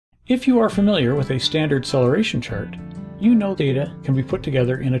If you are familiar with a standard celeration chart, you know data can be put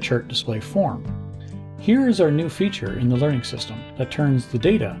together in a chart display form. Here is our new feature in the learning system that turns the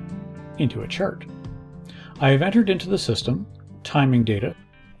data into a chart. I have entered into the system timing data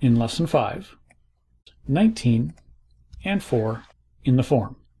in Lesson 5, 19, and 4 in the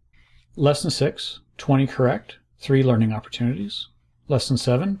form. Lesson 6, 20 correct, 3 learning opportunities. Lesson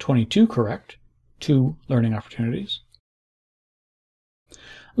 7, 22 correct, 2 learning opportunities.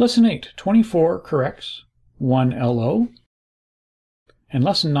 Lesson 8, 24 corrects, 1 LO. And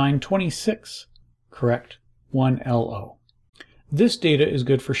Lesson 9, 26 correct, 1 LO. This data is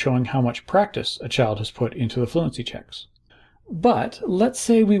good for showing how much practice a child has put into the fluency checks. But let's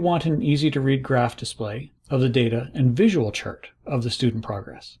say we want an easy-to-read graph display of the data and visual chart of the student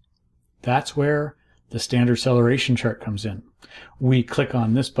progress. That's where the Standard Celeration Chart comes in. We click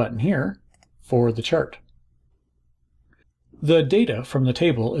on this button here for the chart. The data from the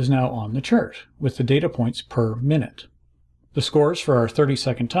table is now on the chart with the data points per minute. The scores for our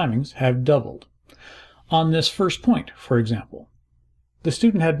 30-second timings have doubled. On this first point, for example, the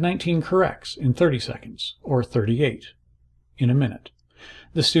student had 19 corrects in 30 seconds, or 38 in a minute.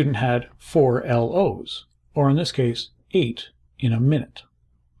 The student had 4 LOs, or in this case, 8 in a minute.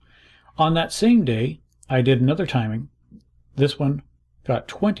 On that same day, I did another timing. This one got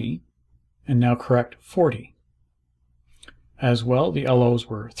 20, and now correct 40. As well, the LOs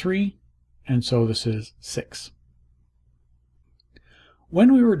were 3, and so this is 6.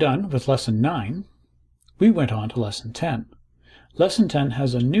 When we were done with Lesson 9, we went on to Lesson 10. Lesson 10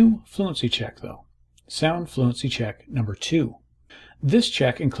 has a new fluency check, though. Sound fluency check number 2. This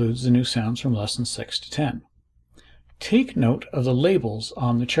check includes the new sounds from Lessons 6 to 10. Take note of the labels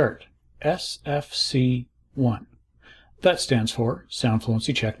on the chart. SFC1. That stands for Sound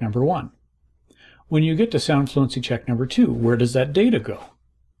Fluency Check number 1. When you get to Sound Fluency Check number 2, where does that data go?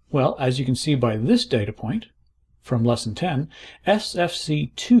 Well, as you can see by this data point from Lesson 10,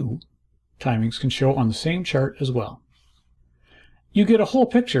 SFC2 timings can show on the same chart as well. You get a whole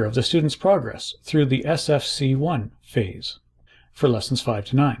picture of the student's progress through the SFC1 phase for Lessons 5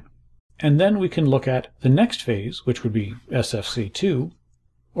 to 9. And then we can look at the next phase, which would be SFC2,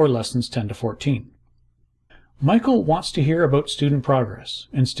 or Lessons 10 to 14. Michael wants to hear about student progress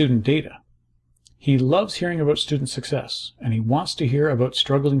and student data. He loves hearing about student success, and he wants to hear about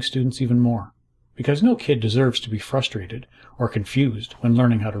struggling students even more, because no kid deserves to be frustrated or confused when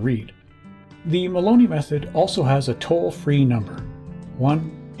learning how to read. The Maloney method also has a toll-free number,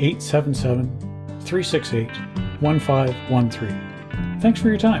 1-877-368-1513. Thanks for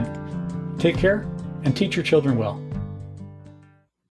your time. Take care and teach your children well.